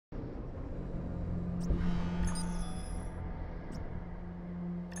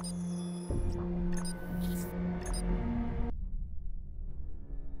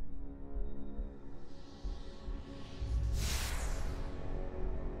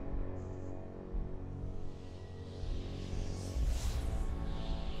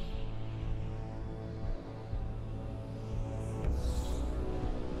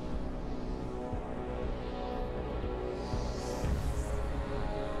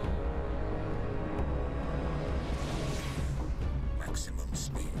Maximum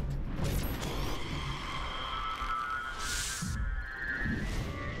speed.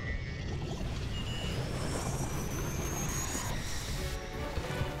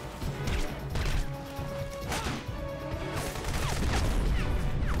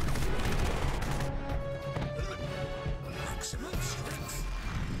 Maximum strength.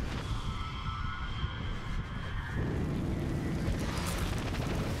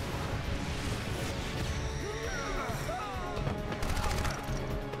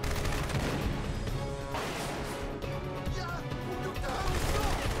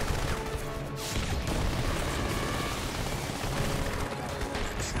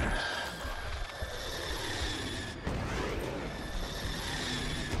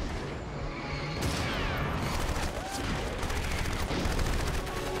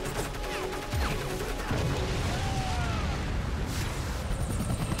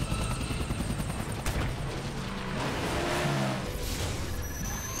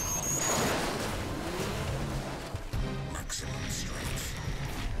 Maximum strength.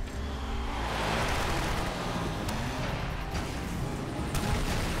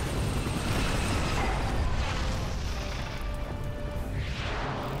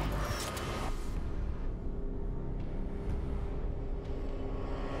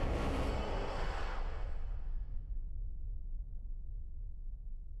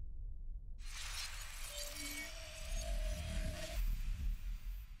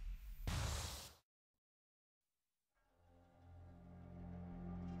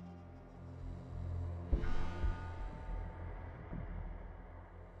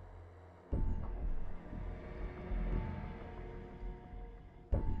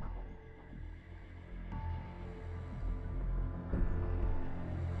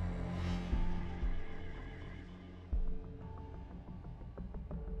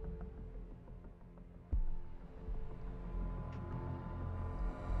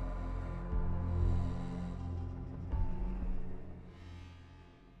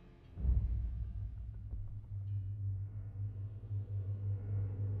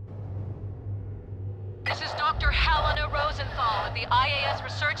 This is Dr. Helena Rosenthal of the IAS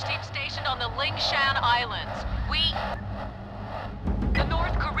research team stationed on the Lingshan Islands. The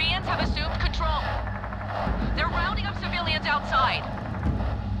North Koreans have assumed control. They're rounding up civilians outside.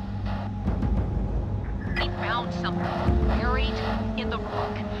 We found something buried in the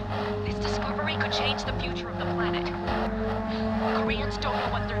rock. This discovery could change the future of the planet. The Koreans don't know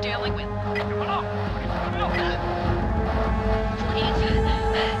what they're dealing with.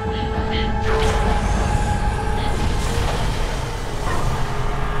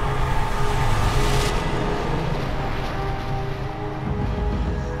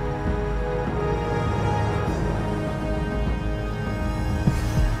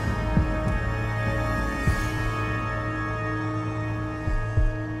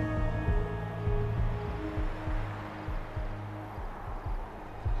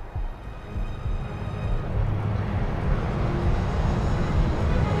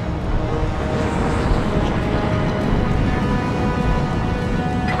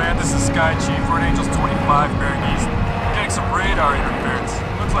 Sky Chief, Fort Angels 25, bearing east. Getting some radar interference.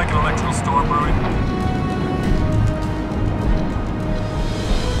 Looks like an electrical storm brewing.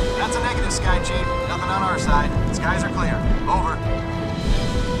 That's a negative, Sky Chief. Nothing on our side. Skies are clear. Over.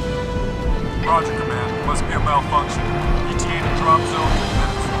 Roger, Command. Must be a malfunction. ETA to drop zone 3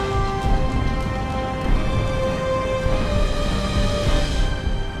 minutes.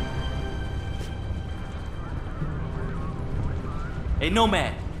 Hey,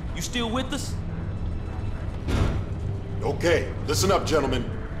 Nomad. You still with us? Okay, listen up, gentlemen.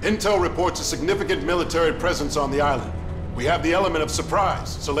 Intel reports a significant military presence on the island. We have the element of surprise,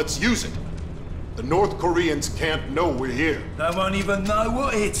 so let's use it. The North Koreans can't know we're here. They won't even know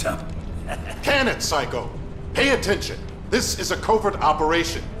what hit them. Can it, Psycho? Pay attention. This is a covert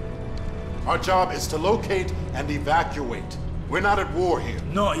operation. Our job is to locate and evacuate. We're not at war here.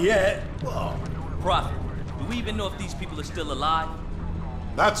 Not yet. Whoa. Prophet, do we even know if these people are still alive?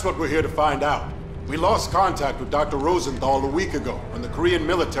 That's what we're here to find out. We lost contact with Dr. Rosenthal a week ago when the Korean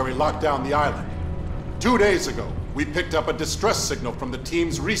military locked down the island. 2 days ago, we picked up a distress signal from the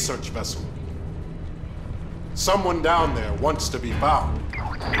team's research vessel. Someone down there wants to be found.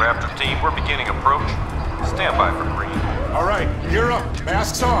 Raptor team, we're beginning approach. Stand by for green. All right, gear up.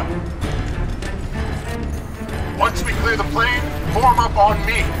 Masks on. Once we clear the plane, form up on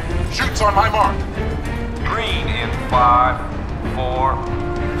me. Shoots on my mark. Green in 5, 4,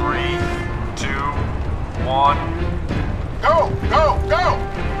 3, 2, 1. Go! Go! Go!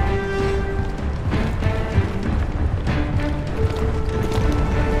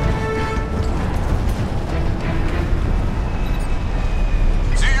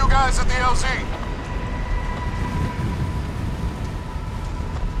 See you guys at the LZ.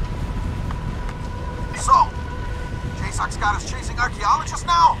 So, JSOC's got us chasing archaeologists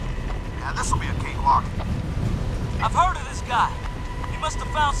now? Yeah, this'll be a cakewalk. I've heard of this guy. He must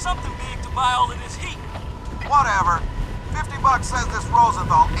have found something big to buy all of this heat. Whatever. $50 says this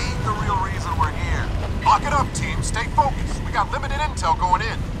Rosenthal ain't the real reason we're here. Lock it up, team. Stay focused. We got limited intel going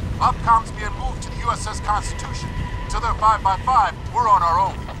in. Upcom's being moved to the USS Constitution. Until they're 5x5, we're on our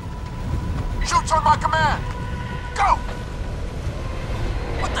own. Shoots on my command. Go!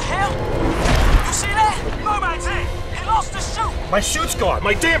 What the hell? You see that? Merman's in! He lost his chute! My chute's gone!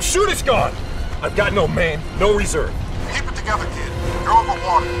 My damn chute is gone! I've got no main, no reserve. Keep it together, kid. You're over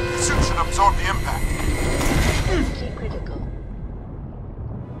water. The suit should absorb the impact. Critical.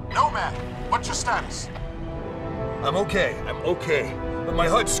 Nomad, what's your status? I'm okay, but my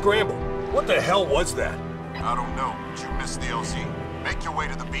HUD's scrambled. What the hell was that? I don't know, but you missed the LZ. Make your way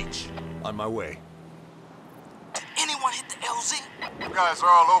to the beach. On my way. Did anyone hit the LZ? You guys are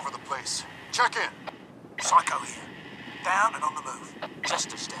all over the place. Check in. Psycho here. Down and on the move.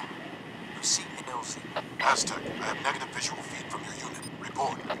 Just a step. Proceed to LZ. Aztec, I have negative visual feed from your unit.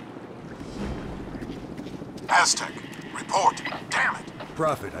 Report. Aztec, report. Damn it!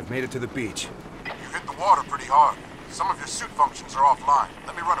 Prophet, I've made it to the beach. You hit the water pretty hard. Some of your suit functions are offline.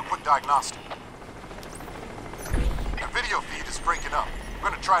 Let me run a quick diagnostic. Your video feed is breaking up. I'm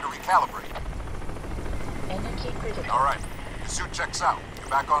gonna try to recalibrate. Energy critical. All right, your suit checks out. You're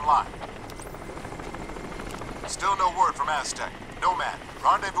back online. Still no word from Aztec. Nomad,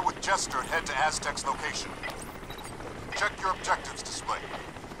 rendezvous with Jester and head to Aztec's location. Check your objectives display.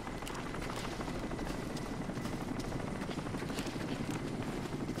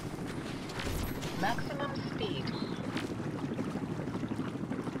 Maximum speed.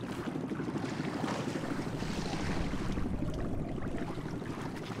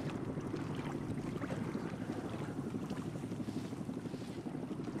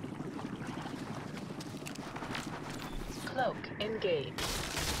 Cloak engaged.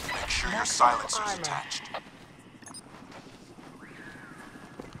 Make sure your silencer's armor. attached.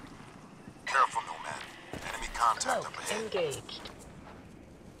 Careful, Nomad. Enemy contact Cloak up ahead. engaged.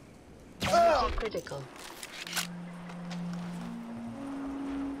 Energy critical.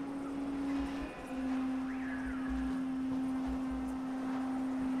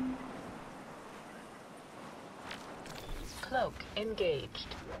 Cloak engaged.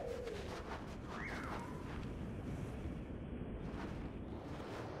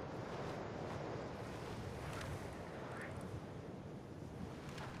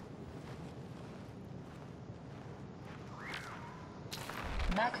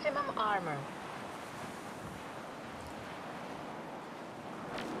 Maximum armor.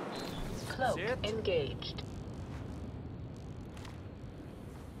 Cloak engaged.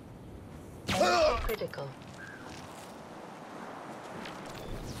 Energy critical.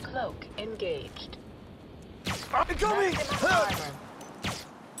 Cloak engaged. Incoming! Maximum armor.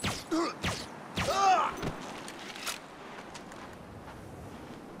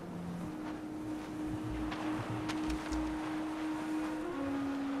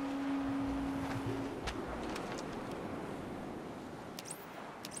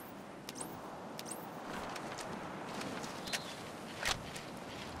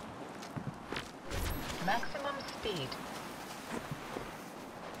 Maximum speed.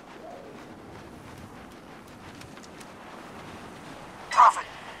 Prophet,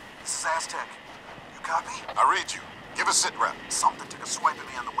 this is Aztec. You copy? I read you. Give a sit rep. Something took a swipe at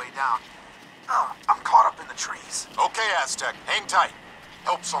me on the way down. Oh, I'm caught up in the trees. Okay, Aztec. Hang tight.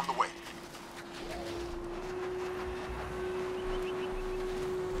 Help's on the way.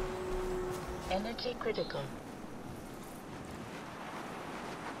 Energy critical.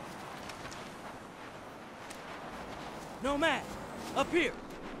 Nomad, up here.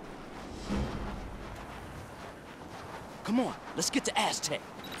 Come on, let's get to Aztec.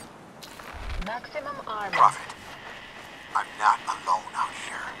 Maximum armor. Prophet, I'm not alone out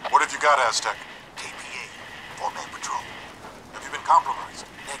here. What have you got, Aztec? KPA, 4-man patrol. Have you been compromised?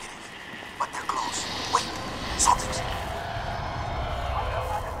 Negative, but they're close. Wait, something's...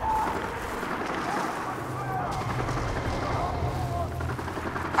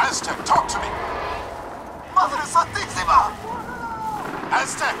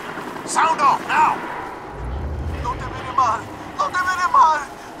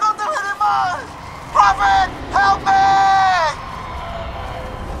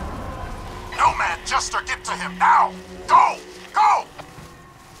 him now! Go! Go!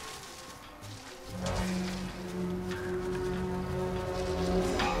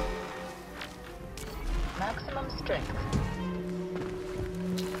 Maximum strength.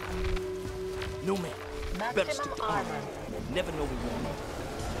 No man. Better stick Maximum to armor. Never know when you'll need.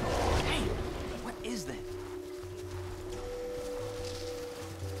 Hey, what is that?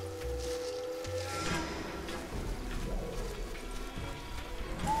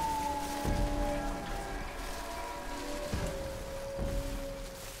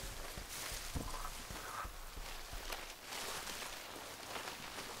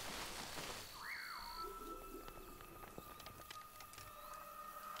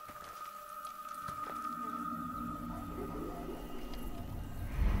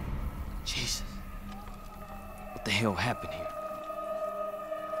 Jesus. What the hell happened here?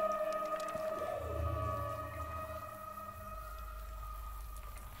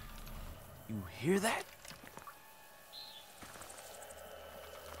 You hear that?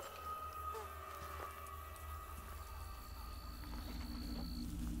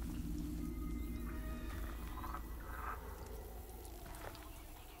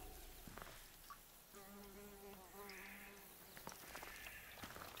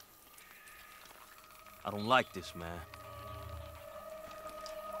 I don't like this, man.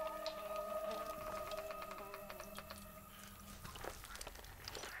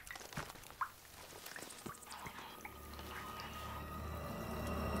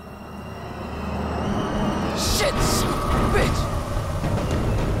 Shit, son of a bitch!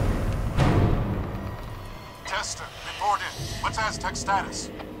 Tester, report in. What's Aztec's status?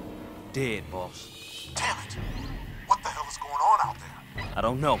 Dead, boss. Damn it! What the hell is going on out there? I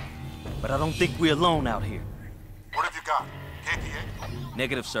don't know, but I don't think we're alone out here. What have you got? KPA?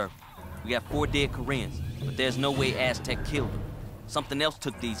 Negative, sir. We got 4 dead Koreans, but there's no way Aztec killed them. Something else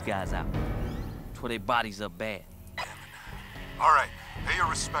took these guys out. Tore their bodies up bad. All right, pay your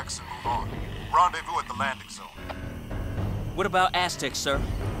respects and move on. Rendezvous at the landing zone. What about Aztec, sir?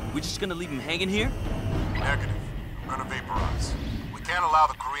 We just gonna leave them hanging here? Negative. I'm gonna vaporize. We can't allow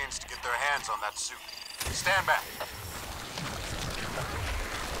the Koreans to get their hands on that suit. Stand back.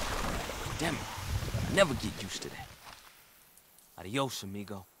 Damn it. I never get used to that. Adios,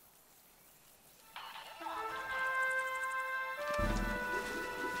 amigo.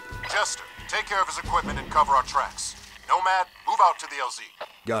 Jester, take care of his equipment and cover our tracks. Nomad, move out to the LZ.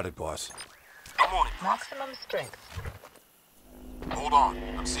 Got it, boss. I'm on it, Prophet. Maximum strength. Hold on.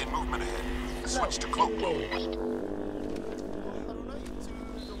 I'm seeing movement ahead. Switch to cloak mode. Engaged.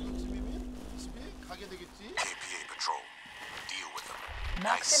 KPA patrol. Deal with them.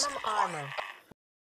 Maximum Nice and quiet. armor.